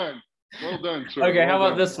 Well done. Well done, sir. Okay, how well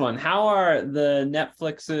about this one? How are the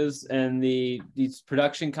Netflixes and these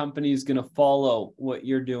production companies going to follow what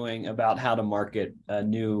you're doing about how to market a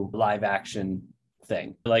new live action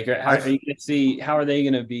thing? Like, how are they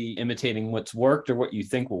going to be imitating what's worked or what you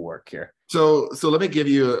think will work here? So let me give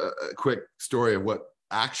you a quick story of what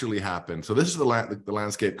actually happened. So this is the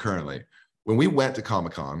landscape currently. When we went to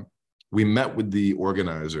Comic-Con, we met with the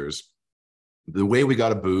organizers. The way we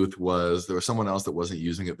got a booth was there was someone else that wasn't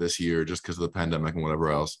using it this year just because of the pandemic and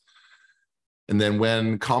whatever else. And then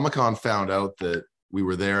when Comic-Con found out that we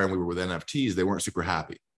were there and we were with NFTs, they weren't super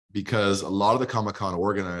happy, because a lot of the Comic-Con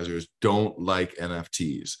organizers don't like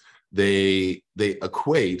NFTs. They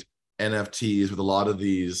equate NFTs with a lot of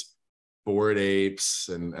these Bored Apes,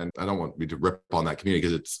 and I don't want me to rip on that community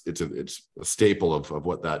because it's a staple of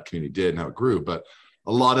what that community did and how it grew, but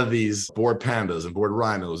a lot of these bored pandas and bored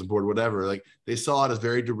rhinos and bored whatever, like they saw it as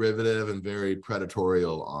very derivative and very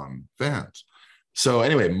predatorial on fans. So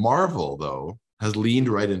anyway, Marvel though has leaned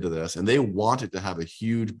right into this, and they wanted to have a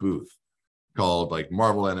huge booth called like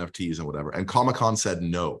Marvel NFTs and whatever. And Comic-Con said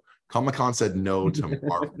no. Comic-Con said no to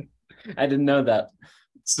Marvel. I didn't know that.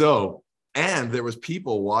 So, and there was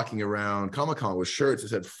people walking around Comic-Con with shirts that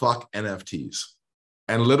said "fuck NFTs."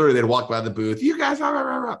 And literally they'd walk by the booth. You guys, rah, rah,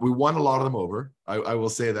 rah. We won a lot of them over. I will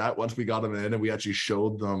say that once we got them in and we actually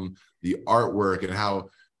showed them the artwork and how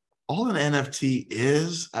all an NFT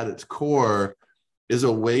is at its core is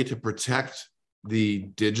a way to protect the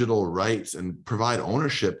digital rights and provide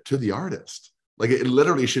ownership to the artist. Like it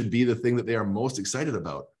literally should be the thing that they are most excited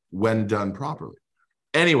about when done properly.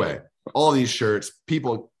 Anyway, all these shirts,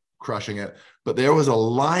 people crushing it, but there was a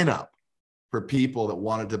lineup for people that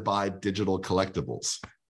wanted to buy digital collectibles.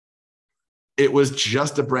 It was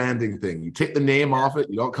just a branding thing. You take the name off it,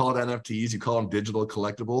 you don't call it NFTs, you call them digital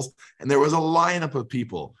collectibles. And there was a lineup of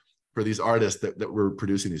people for these artists that were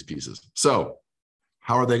producing these pieces. So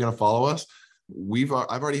how are they going to follow us?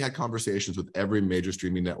 I've already had conversations with every major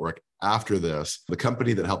streaming network after this. The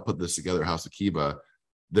company that helped put this together, House of Kiba,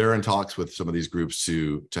 they're in talks with some of these groups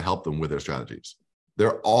to help them with their strategies.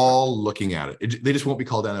 They're all looking at it. They just won't be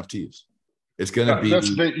called NFTs. It's going to be.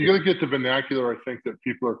 You got to get the vernacular, I think, that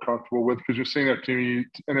people are comfortable with, because you're saying that to me,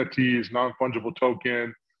 NFTs, non-fungible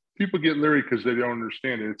token. People get leery because they don't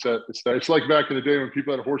understand it. It's like back in the day when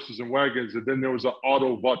people had horses and wagons, and then there was an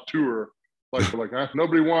auto voiture. Like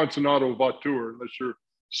nobody wants an auto voiture unless you're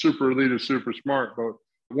super elite or super smart. But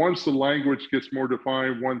once the language gets more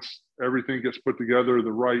defined, once everything gets put together,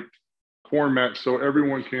 the right format, so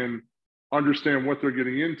everyone can understand what they're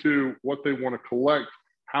getting into, what they want to collect,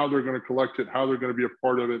 how they're going to collect it, how they're going to be a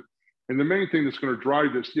part of it. And the main thing that's going to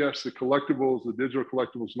drive this, yes, the collectibles, the digital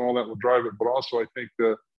collectibles and all that will drive it, but also I think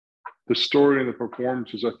the story and the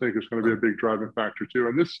performances, I think, is going to be a big driving factor too.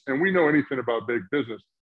 And we know anything about big business,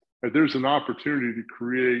 that there's an opportunity to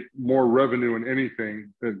create more revenue in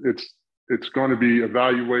anything. It's going to be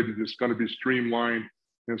evaluated, it's going to be streamlined,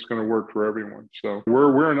 and it's going to work for everyone. So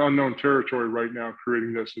we're in unknown territory right now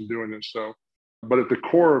creating this and doing this. So, but at the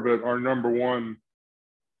core of it, our number one,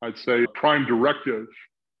 I'd say, prime directive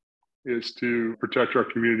is to protect our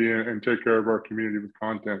community and take care of our community with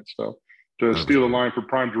content. So To steal a line for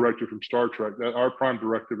Prime Directive from Star Trek, that our Prime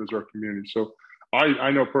Directive is our community. So I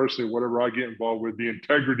know personally, whatever I get involved with, the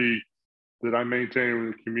integrity that I maintain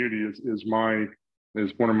with the community is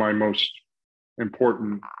one of my most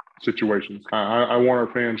important situations. I want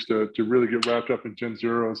our fans to really get wrapped up in Gen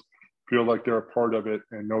Zeros, feel like they're a part of it,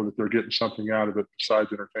 and know that they're getting something out of it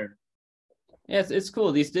besides entertainment. Yeah, it's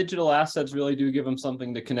cool. These digital assets really do give them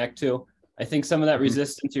something to connect to. I think some of that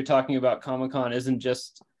resistance you're talking about Comic-Con isn't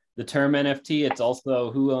just the term NFT, it's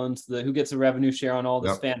also who gets a revenue share on all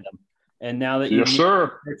this fandom. And now that you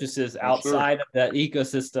purchases outside of that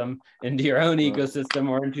ecosystem into your own ecosystem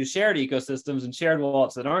or into shared ecosystems and shared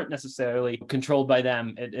wallets that aren't necessarily controlled by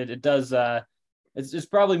them, it does it's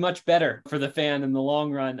probably much better for the fan in the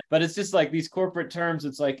long run. But it's just like these corporate terms,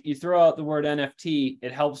 it's like you throw out the word NFT,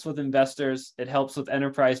 it helps with investors, it helps with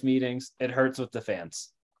enterprise meetings, it hurts with the fans.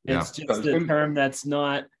 It's just a term that's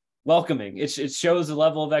not welcoming. It shows a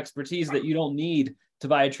level of expertise that you don't need to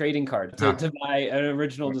buy a trading card, to buy an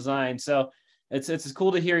original design. So it's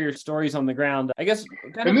cool to hear your stories on the ground. I guess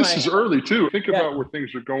this is early too. Think about where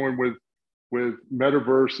things are going with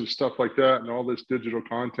metaverse and stuff like that, and all this digital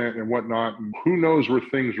content and whatnot. And who knows where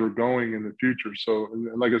things are going in the future. So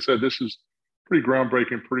like I said, this is pretty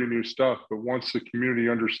groundbreaking, pretty new stuff. But once the community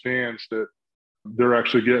understands that they're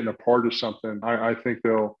actually getting a part of something, I think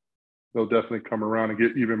they'll definitely come around and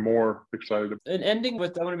get even more excited. And ending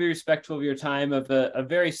with, I want to be respectful of your time, of a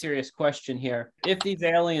very serious question here. If these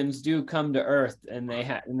aliens do come to Earth and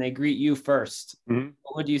they greet you first,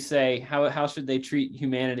 what would you say? How should they treat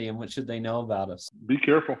humanity, and what should they know about us? Be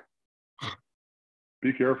careful.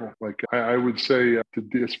 Be careful. Like I would say,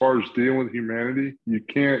 as far as dealing with humanity, you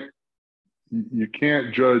can't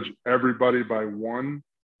judge everybody by one,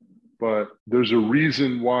 but there's a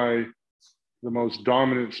reason why the most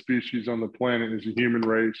dominant species on the planet is the human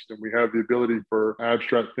race, and we have the ability for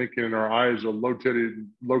abstract thinking, and our eyes are located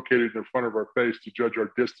in front of our face to judge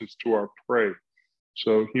our distance to our prey.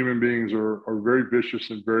 So human beings are very vicious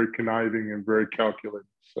and very conniving and very calculating.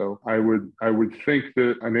 So I would think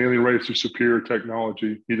that an alien race of superior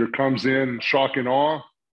technology either comes in shock and awe,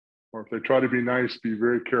 or if they try to be nice, be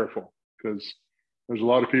very careful, because there's a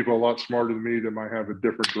lot of people a lot smarter than me that might have a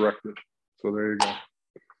different directive. So there you go.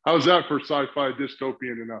 How's that for sci-fi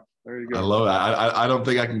dystopian enough? There you go. I love that. I don't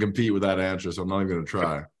think I can compete with that answer, so I'm not even going to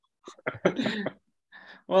try.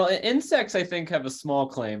 Well, insects, I think, have a small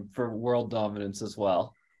claim for world dominance as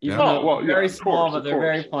well. Very small, but they're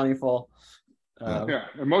very plentiful. And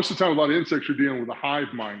most of the time, a lot of insects are dealing with a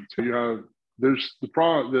hive mind. So there's the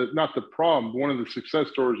problem, one of the success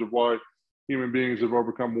stories of why human beings have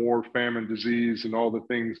overcome war, famine, disease, and all the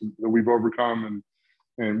things that we've overcome,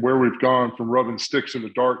 and where we've gone from rubbing sticks in the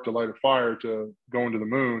dark to light a fire to going to the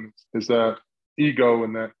moon, is that ego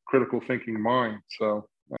and that critical thinking mind. So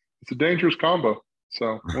it's a dangerous combo.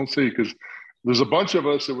 So we'll see, because there's a bunch of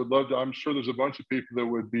us that would love to. I'm sure there's a bunch of people that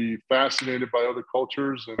would be fascinated by other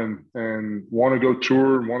cultures and want to go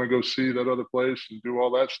tour and want to go see that other place and do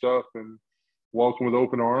all that stuff and welcome with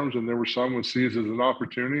open arms. And there were some would see it as an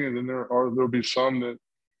opportunity, and then there'll be some that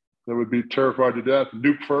would be terrified to death.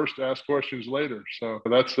 Nuke first, ask questions later. So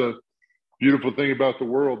that's a beautiful thing about the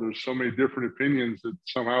world. There's so many different opinions that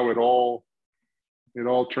somehow it all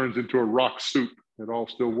turns into a rock soup. It all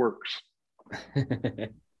still works.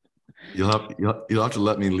 You'll have to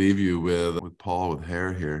let me leave you with Paul with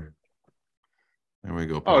hair here. There we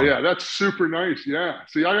go, Paul. Oh yeah, that's super nice. Yeah.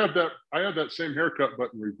 See, I have that same haircut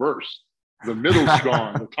but in reverse. The middle's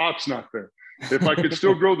gone. The top's not there. If I could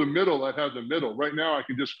still grow the middle, I'd have the middle. Right now, I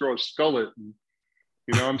can just grow a skullet. And,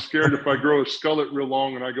 I'm scared if I grow a skullet real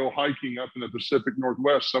long and I go hiking up in the Pacific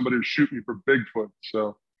Northwest, somebody will shoot me for Bigfoot.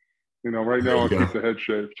 So, right now I'll keep the head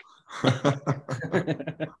shaved.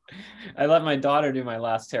 I let my daughter do my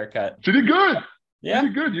last haircut. She did good. Yeah, she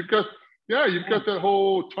did good. You've got that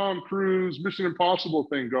whole Tom Cruise Mission Impossible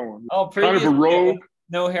thing going. Oh, kind of a rogue.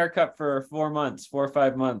 No haircut for 4 or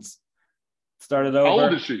 5 months. Started over. How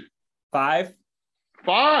old is she? 5.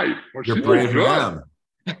 5. Well, you're brave man.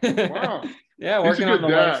 Wow. Yeah, working on the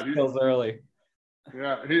life skills early.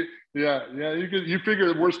 Yeah, you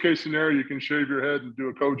figure the worst case scenario, you can shave your head and do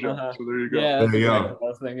a co-jump. So there you go. Yeah, there you go. I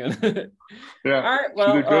was thinking. Yeah. All right.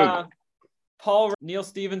 Well, Paul, Neil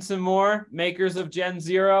Stephenson Moore, makers of Gen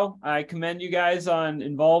Zero, I commend you guys on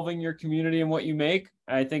involving your community in what you make.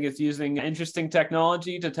 I think it's using interesting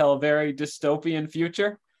technology to tell a very dystopian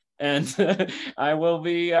future. And I will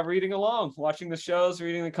be reading along, watching the shows,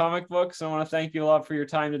 reading the comic books. I want to thank you a lot for your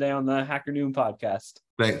time today on the Hacker Noon podcast.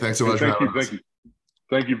 Thanks so much.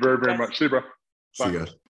 Thank you very, very much. See you, bro. Bye. See you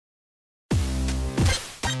guys.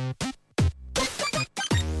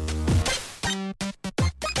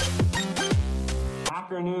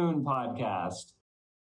 Hacker Noon podcast.